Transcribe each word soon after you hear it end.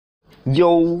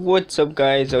Yo, what's up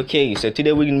guys? Okay, so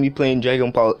today we're gonna be playing Dragon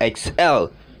Ball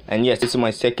XL, and yes, this is my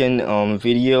second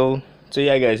video. So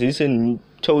yeah guys, this is a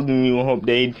totally new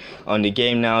update on the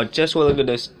game now. Just well, look at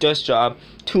this, just dropped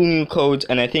 2 new codes,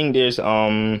 and I think there's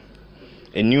a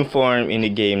new form in the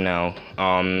game now,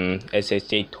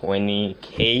 SSJ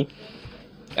 20K.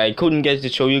 I couldn't get to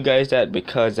show you guys that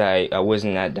because I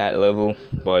wasn't at that level,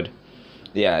 but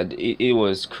yeah, it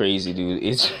was crazy, dude.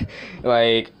 It's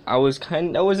like I was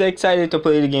excited to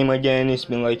play the game again. It's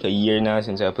been like a year now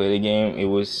since I played the game. It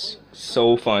was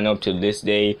so fun up to this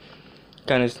day.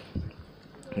 Kind of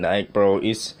like, bro,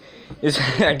 it's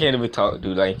I can't even talk,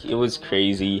 dude. Like, it was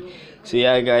crazy. So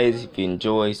yeah guys, if you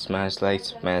enjoy, smash like,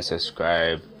 smash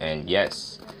subscribe, and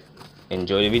yes,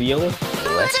 enjoy the video.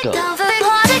 Let's go.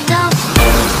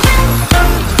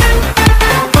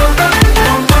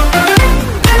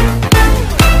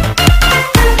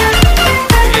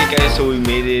 So we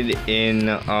made it in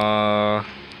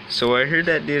so I heard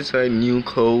that there's like new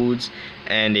codes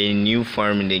and a new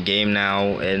farm in the game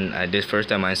now, and this first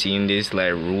time I seen this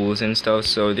like rules and stuff.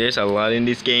 So there's a lot in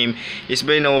this game. It's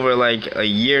been over like a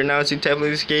year now since I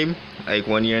played this game, like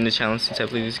 1 year in the channel since I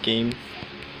played this game.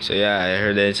 So yeah, I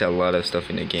heard there's a lot of stuff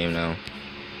in the game now.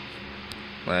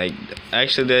 Like,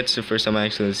 actually that's the first time I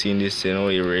actually seen this, you know,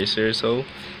 eraser. So,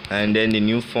 and then the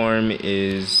new form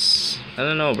is, I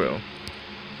don't know, bro.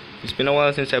 It's been a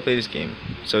while since I played this game.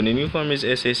 So the new form is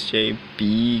SSJ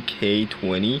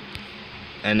BK20,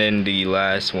 and then the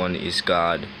last one is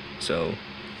God. So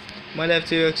might have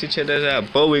to actually check that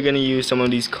out. But we're gonna use some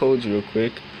of these codes real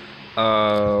quick.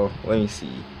 Let me see.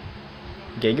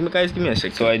 Okay, give me a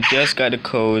sec. So I just got the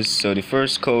codes. So the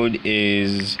first code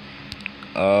is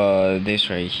this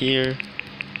right here.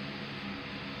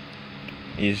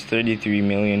 Is 33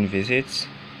 million visits.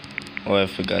 Oh, I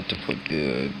forgot to put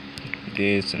the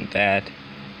this and that.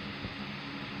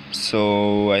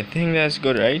 So I think that's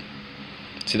good, right?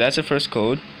 So that's the first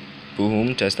code.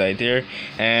 Boom, just right there,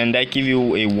 and that give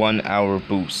you a 1 hour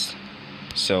boost.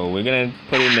 So we're gonna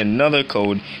put in another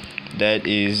code that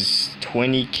is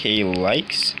 20k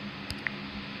likes.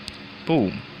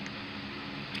 Boom.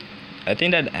 I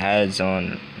think that adds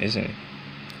on, isn't it?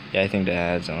 Yeah, I think that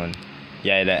adds on.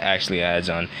 Yeah, that actually adds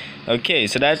on. Okay,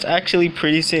 so that's actually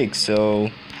pretty sick. So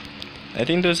I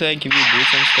think those give you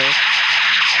boosts and stuff.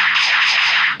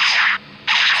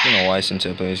 It's been a while since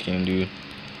I played this game, dude.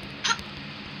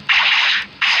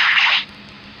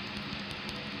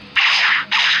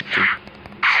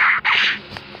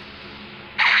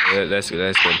 Yeah, that's good,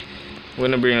 that's good. I'm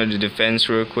gonna bring up the defense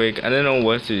real quick. I don't know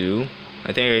what to do.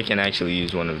 I think I can actually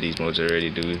use one of these modes already,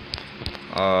 dude.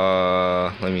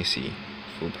 Let me see.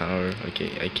 Full power.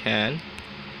 Okay, I can.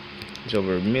 It's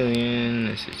over 1 million,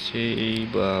 SSJ,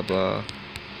 blah blah.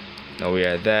 Now we're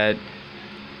at that.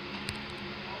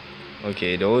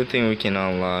 Okay, the only thing we can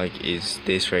unlock is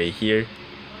this right here.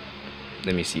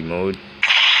 Let me see mode.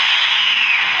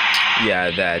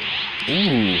 Yeah, that.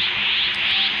 Ooh,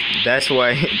 that's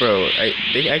why, bro.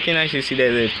 I can actually see that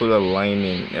they put a line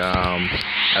in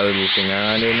a little thing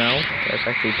around it now. That's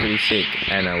actually pretty sick,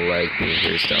 and I like the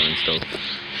hairstyle and stuff.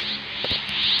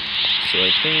 So I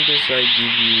think this give you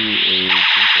a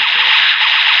boost or something.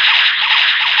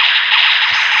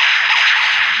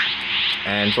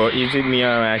 And for easy me,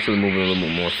 I'm actually moving a little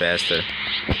bit more faster.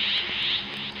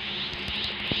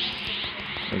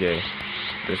 Okay,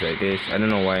 just like this. I don't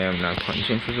know why I'm not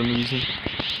punching for some reason.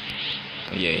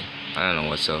 Okay, I don't know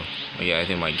what's up. Okay, I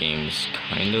think my game's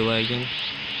kinda lagging.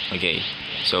 Okay,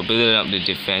 so building up the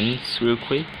defense real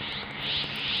quick.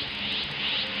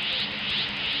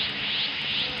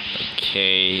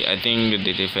 Okay, I think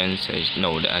the defense has,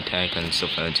 no, the attack and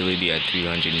stuff agility at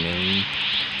 300 million.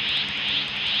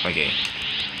 Okay,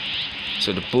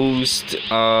 so the boost,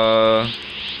 it's a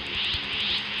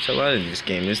lot of this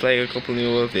game. There's like a couple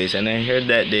new updates, and I heard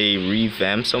that they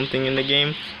revamped something in the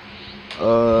game.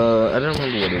 I don't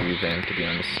remember what they revamped, to be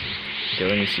honest. Okay,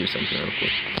 let me see something real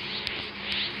quick.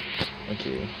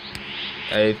 Okay,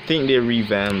 I think they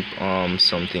revamped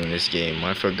something in this game.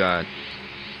 I forgot.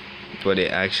 But they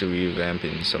actually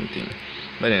revamping something.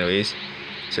 But anyways,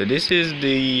 so this is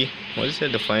the, what is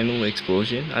that, the final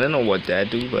explosion? I don't know what that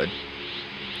do, but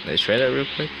let's try that real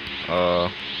quick.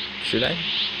 Should I?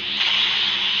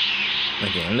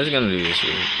 Okay, I'm just gonna do this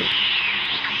real quick.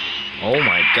 Oh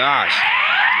my gosh,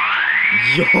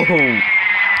 yo,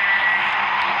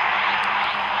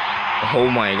 oh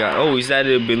my god. Oh, is that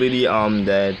the ability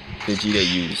that Vegeta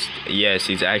used? Yes,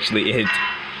 it's actually it.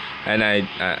 And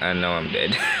I know I'm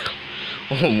dead.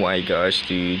 Oh my gosh,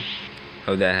 dude.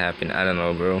 How'd that happen? I don't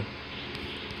know, bro.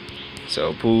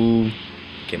 So, boom.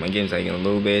 Okay, my game's lagging a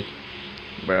little bit.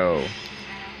 Bro.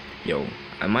 Yo,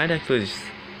 I might actually just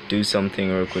do something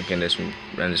real quick and just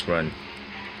run.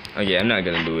 Okay, I'm not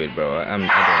gonna do it, bro. I don't really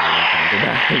plan to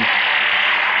die.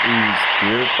 Ooh,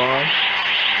 spirit bomb.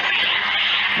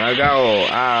 Now go.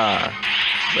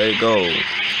 Let it go.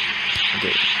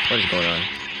 Okay, what is going on?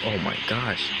 Oh my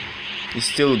gosh, it's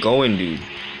still going, dude.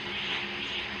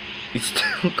 It's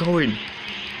still going.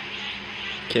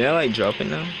 Can I like drop it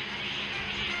now?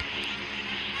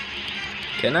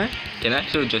 Can I? Can I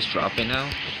actually just drop it now?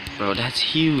 Bro, that's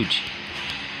huge.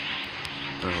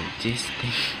 Bro, this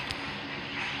thing.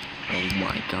 Oh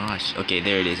my gosh. Okay,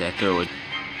 there it is. I throw it.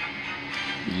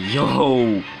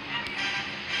 Yo.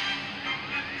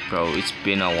 Bro, it's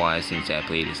been a while since I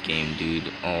played this game,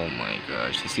 dude. Oh my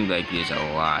gosh. It seems like there's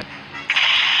a lot.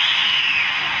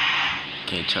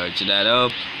 Okay, charge that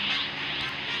up.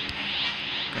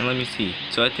 And let me see.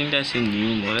 So I think that's a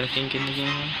new mode, I think, in the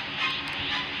game.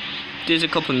 There's a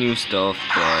couple new stuff,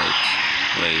 but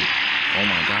wait. Oh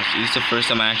my gosh, this is the first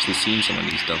time I actually seen some of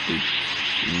these stuff, dude.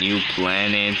 New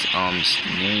planet,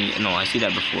 no, I see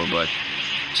that before, but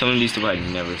some of these stuff I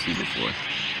never see before.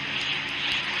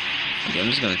 Okay, I'm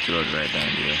just gonna throw it right down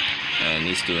here. And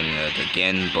he's doing it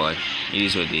again, but it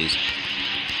is what it is.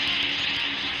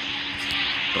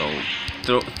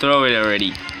 Bro, throw it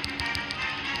already.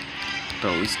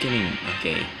 Bro, it's getting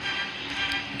okay.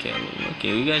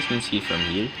 Okay, you guys can see from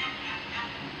here.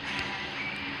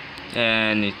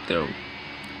 And it throw.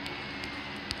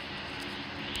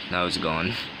 Now it's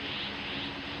gone.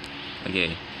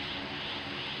 Okay.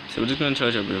 So we're just gonna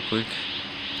charge up real quick.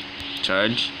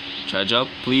 Charge up,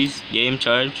 please. Game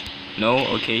charge. No,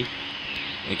 okay.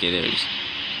 Okay, there it is.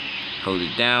 Hold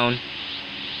it down.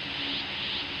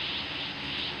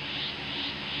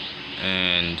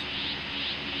 And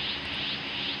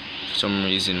for some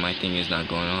reason my thing is not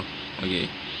going up. Okay.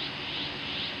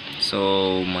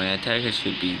 So my attacker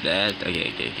should be that.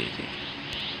 Okay.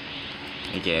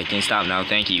 Okay, I can stop now.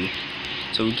 Thank you.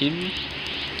 So we can.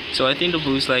 So I think the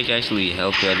boost like actually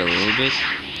helped out a little bit.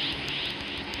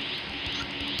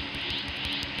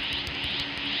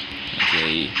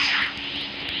 Okay.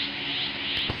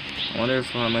 I wonder if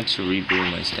how much to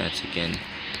rebuild my stats again.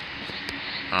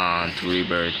 To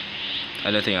rebirth.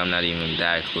 I don't think I'm not even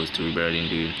that close to rebirthing,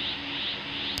 dude.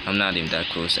 I'm not even that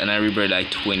close, and I rebirthed like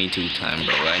 22 times,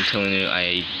 bro. I'm telling you,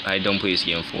 I don't play this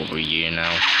game for over a year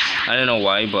now. I don't know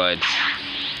why, but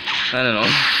I don't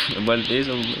know. But there's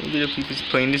a little bit of people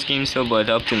playing this game still. But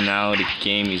up till now, the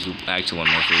game is actually one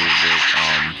of my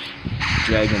favorite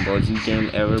Dragon Ball Z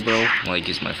game ever, bro. Like,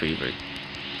 it's my favorite.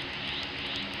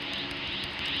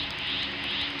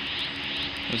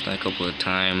 It's like a couple of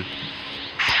times.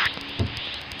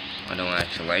 I don't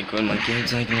actually like when my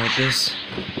game's like this.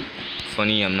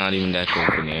 Funny, I'm not even that good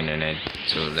for the internet,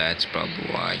 so that's probably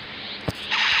why.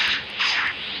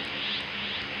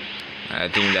 I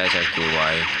think that's actually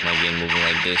why my game moving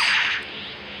like this.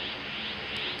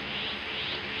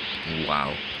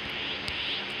 Wow.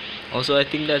 Also, I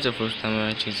think that's the first time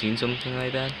I've actually seen something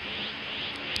like that.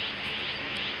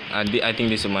 I think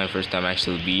this is my first time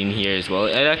actually being here as well.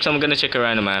 And actually, I'm gonna check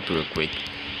around the map real quick.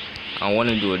 I want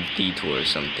to do a detour or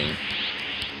something.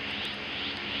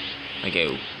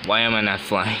 Okay, why am I not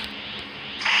flying?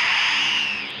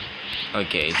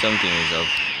 Okay, something is up.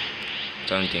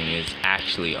 Something is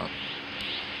actually up.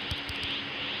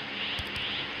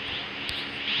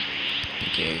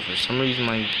 Okay, for some reason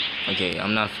my... Okay,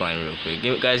 I'm not flying real quick.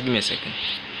 Guys, give me a second.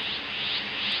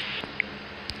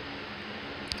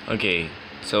 Okay,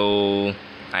 so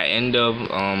I end up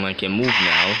I can move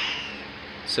now.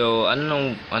 So I don't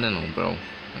know, bro.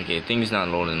 Okay, things not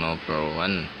loading up, bro.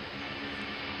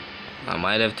 I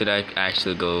might have to like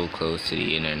actually go close to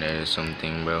the internet or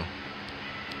something, bro.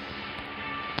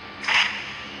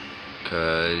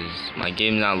 Cause my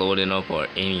game's not loading up or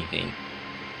anything.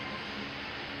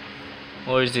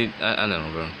 Or is it? I don't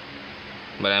know, bro.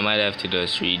 But I might have to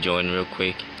just rejoin real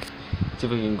quick. See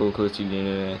if I can go close to the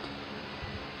internet.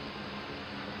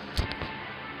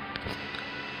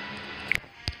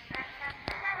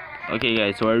 Okay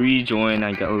guys, so I rejoined,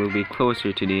 I got a little bit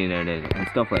closer to the internet and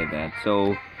stuff like that.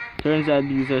 So turns out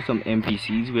these are some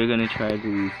NPCs. We're gonna try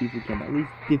to see if we can at least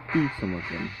defeat some of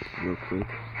them real quick.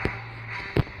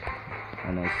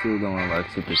 And I still don't unlock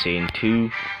Super Saiyan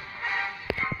 2.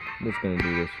 Just gonna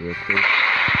do this real quick.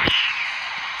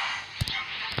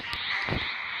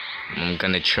 I'm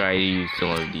gonna try to use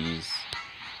some of these.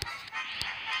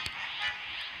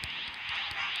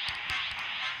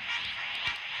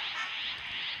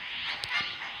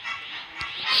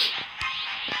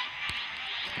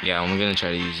 Yeah, I'm gonna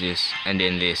try to use this and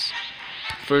then this.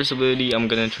 First ability I'm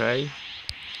gonna try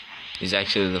is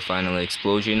actually the final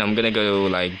explosion. I'm gonna go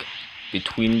like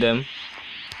between them,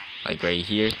 like right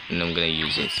here, and I'm gonna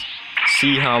use this.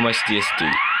 See how much this do.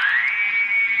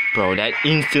 Bro, that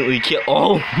instantly kill.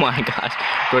 Oh my gosh.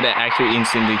 Bro, that actually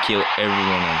instantly killed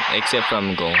everyone except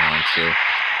from Gohan still.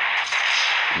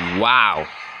 Wow.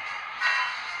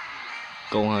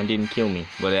 Gohan didn't kill me,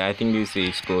 but I think it's the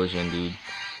explosion, dude.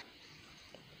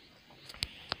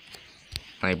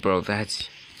 Like, bro, that's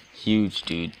huge,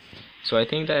 dude. So I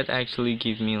think that actually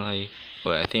gives me like,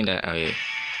 well, I think that, okay.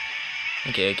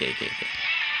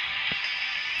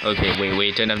 Okay,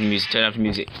 wait, turn off the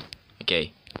music,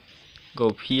 Okay. Go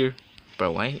up here.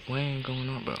 Bro, why ain't going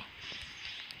on, bro?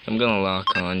 I'm gonna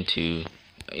lock on to,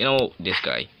 you know, this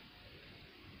guy.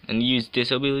 And use this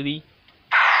ability.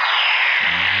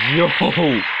 Yo!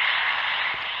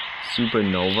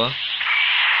 Supernova.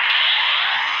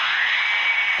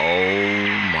 Oh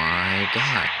my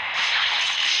god.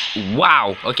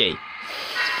 Wow, okay.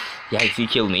 Yikes, he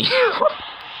killed me.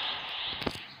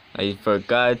 I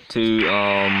forgot to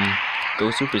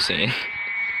go Super Saiyan.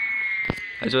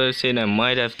 That's what I was saying. I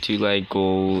might have to like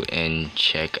go and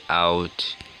check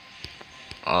out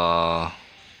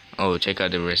check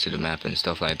out the rest of the map and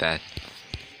stuff like that.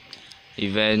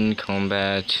 Event,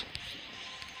 combat.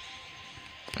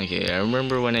 Okay, I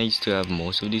remember when I used to have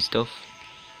most of this stuff.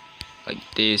 Like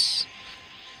this.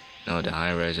 No, the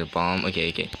high riser bomb.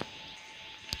 Okay.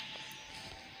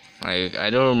 I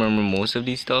don't remember most of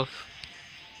these stuff.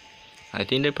 I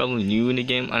think they're probably new in the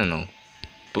game. I don't know.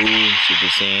 Boom, Super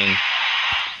Saiyan.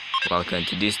 Welcome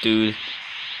to this dude.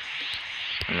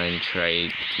 I'm gonna try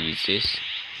to use this,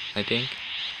 I think.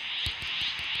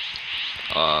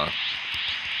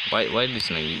 Why this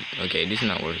not? Okay, this is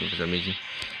not working for some reason.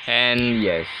 And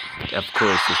yes, of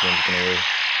course this one's gonna work.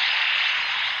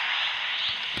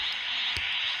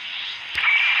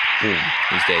 Boom,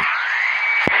 he's dead.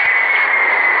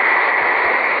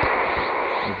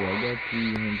 Okay, I got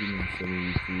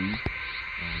 373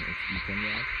 XP from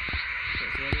that. So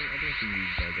I don't think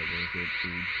these guys are very good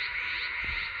food.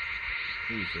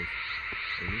 Who is this?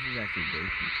 Oh, this is actually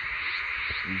broken.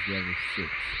 He's level 6.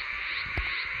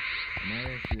 I might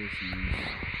actually use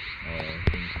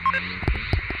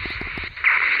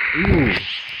ooh!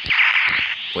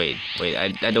 Wait,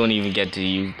 I don't even get to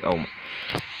use, oh,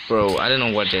 bro, I don't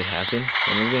know what just happened.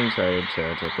 I'm gonna try to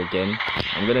charge up again.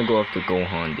 I'm gonna go after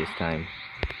Gohan this time.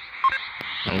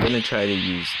 I'm gonna try to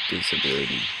use this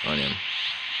ability on him.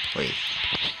 Wait.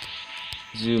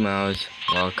 Zoom out,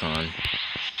 lock on.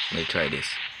 Let me try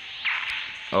this.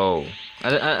 Oh, I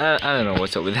don't know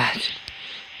what's up with that.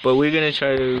 But we're gonna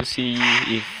try to see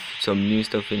if some new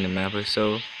stuff in the map or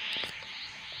so.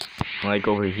 Like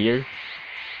over here.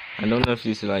 I don't know if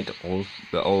this is like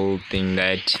the old thing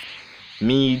that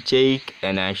me, Jake,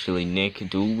 and actually Nick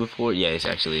do before. Yeah, it's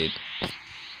actually it.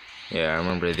 Yeah, I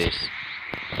remember this.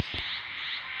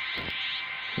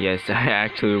 Yes, I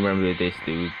actually remember this,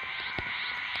 dude.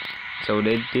 So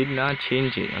they did not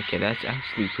change it. Okay, that's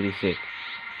actually pretty sick.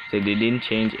 So they didn't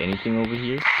change anything over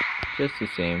here. Just the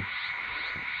same.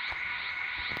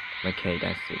 Okay,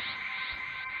 that's it.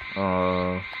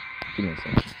 Give me a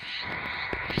second.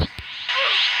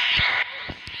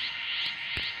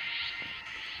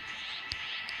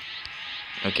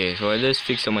 Okay, so I just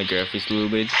fixed up my graphics a little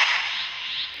bit.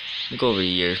 Look over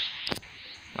here.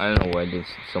 I don't know why this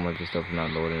so much of stuff is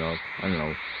not loading up. I don't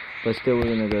know. But still, we're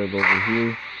gonna go over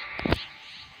here.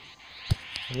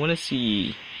 I wanna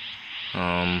see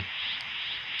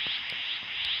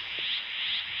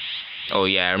oh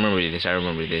yeah, I remember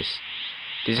this.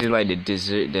 This is like the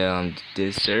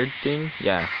dessert thing.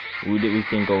 Yeah, we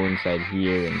can go inside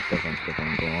here and stuff and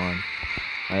go on.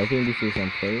 I think this is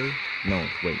some players. No,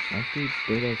 wait, actually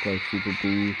there's like Super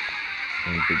Boo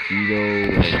and Vegito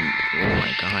and oh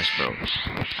my gosh, bro.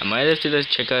 I might have to just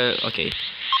check out. Okay,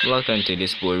 log onto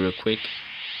this boy real quick.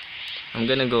 I'm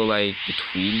gonna go like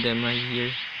between them right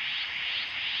here.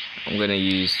 I'm gonna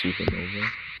use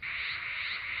Supernova.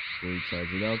 So we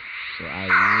charge it up. So I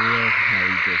love how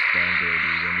he just down there,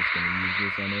 dude. I'm just gonna use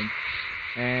this on him.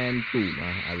 And boom,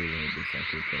 I really hate this. I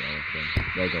should kill all of them.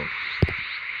 Let go.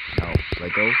 No,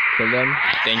 let go. Kill them.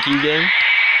 Thank you, game.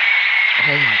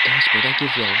 Oh my gosh, bro, that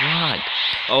gives you a lot.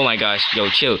 Oh my gosh, yo,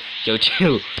 chill. Yo,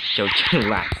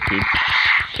 relax, dude.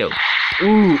 Kill.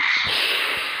 Ooh.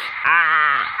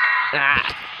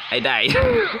 I died.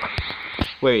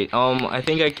 Wait, I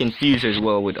think I can fuse as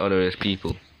well with other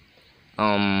people.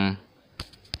 I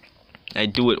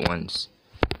do it once.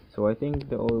 So I think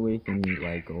the only way for me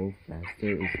like go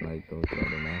faster is like go to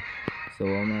other map. So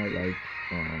I'm not like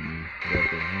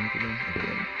level 100.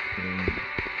 So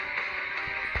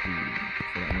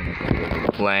I'm gonna go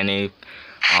to planet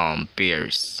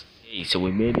bears. Okay, so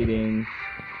we made it in.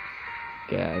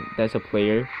 Okay, that's a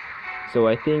player. So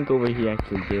I think over here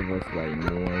actually gave us like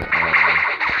more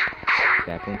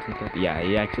saplings and stuff. Yeah,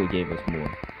 he actually gave us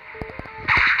more.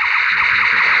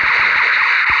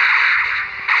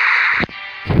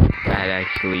 That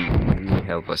actually really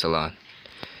helped us a lot.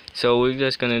 So we're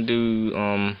just gonna do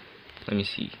let me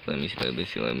see.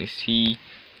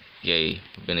 Okay,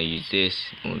 we're gonna use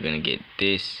this, and we're gonna get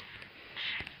this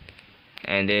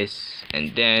and this,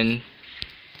 and then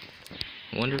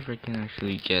I wonder if I can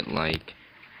actually get like,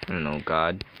 I don't know,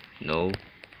 God, no.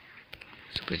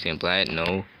 Super Saiyan Planet,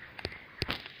 no.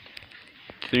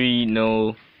 3,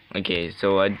 no. Okay,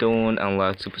 so I don't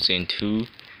unlock Super Saiyan 2.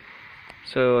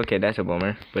 So okay, that's a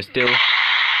bummer. But still,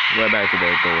 we're about to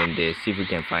go in this, see if we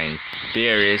can find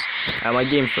berries. My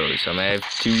game froze, so I'm gonna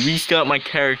have to restart my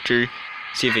character.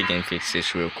 See if we can fix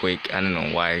this real quick. I don't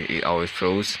know why it always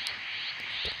froze.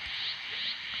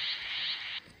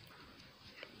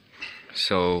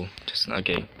 So just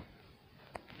okay.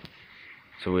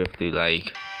 So we have to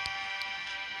like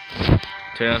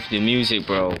turn off the music,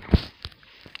 bro.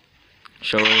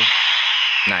 Show.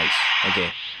 Nice.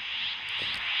 Okay.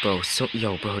 Bro,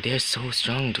 bro, they're so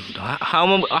strong, dude. How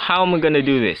am I gonna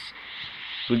do this?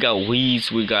 We got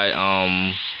Weeds, we got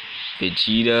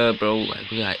Vegeta, bro.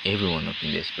 Like we got everyone up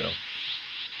in this, bro.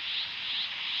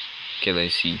 Okay,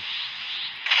 let's see.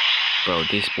 Bro,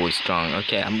 this boy's strong.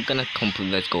 Okay, I'm gonna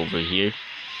complete. Let's go over here.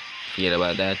 Forget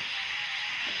about that.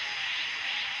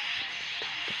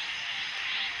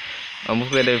 I'm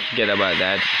gonna forget about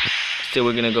that. Still,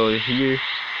 we're gonna go here.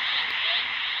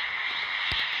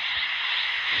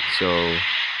 So,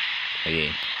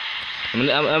 okay.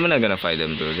 I'm not gonna fight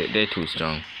them, bro. They're too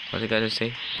strong. What's I gotta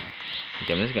say?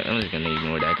 Okay, I'm just gonna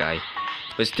ignore that guy.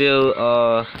 But still,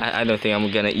 I don't think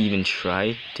I'm gonna even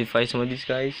try to fight some of these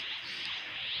guys,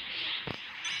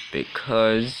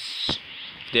 because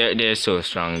they're so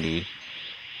strong, dude.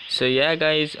 So yeah,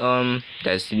 guys,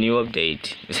 that's the new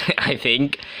update. I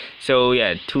think so.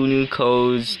 Yeah, 2 new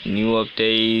codes, new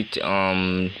update,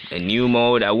 a new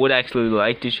mode. I would actually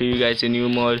like to show you guys a new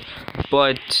mode,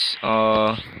 but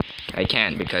I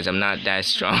can't because I'm not that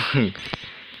strong.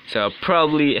 So I'll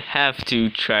probably have to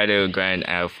try to grind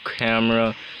off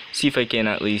camera, see if I can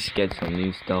at least get some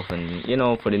new stuff, and you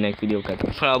know, for the next video, cause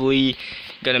I'm probably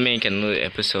gonna make another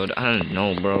episode. I don't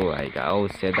know, bro. Like I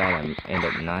always said that I end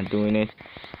up not doing it,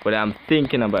 but I'm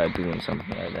thinking about doing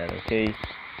something like that. Okay.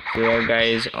 So yeah,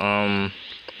 guys, I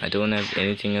don't have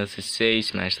anything else to say.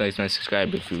 Smash like, smash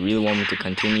subscribe if you really want me to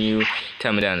continue.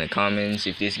 Tell me down in the comments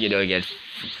if this video gets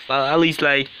at least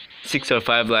like 6 or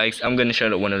 5 likes. I'm gonna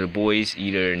shout out one of the boys,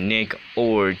 either Nick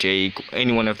or Jake,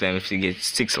 any one of them. If they get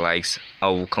 6 likes, I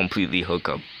will completely hook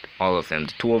up all of them,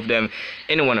 the 2 of them,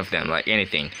 any one of them, like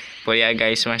anything. But yeah,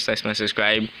 guys, smash like, smash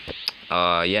subscribe.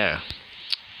 Yeah,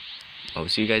 I'll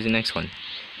see you guys in the next one.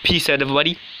 Peace out,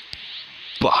 everybody.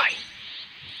 Bye.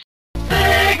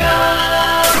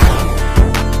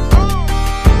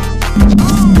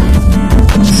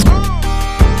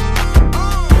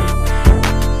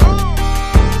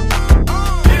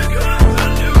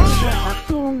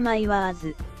 My words.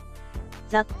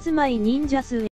 That's my ninja swing.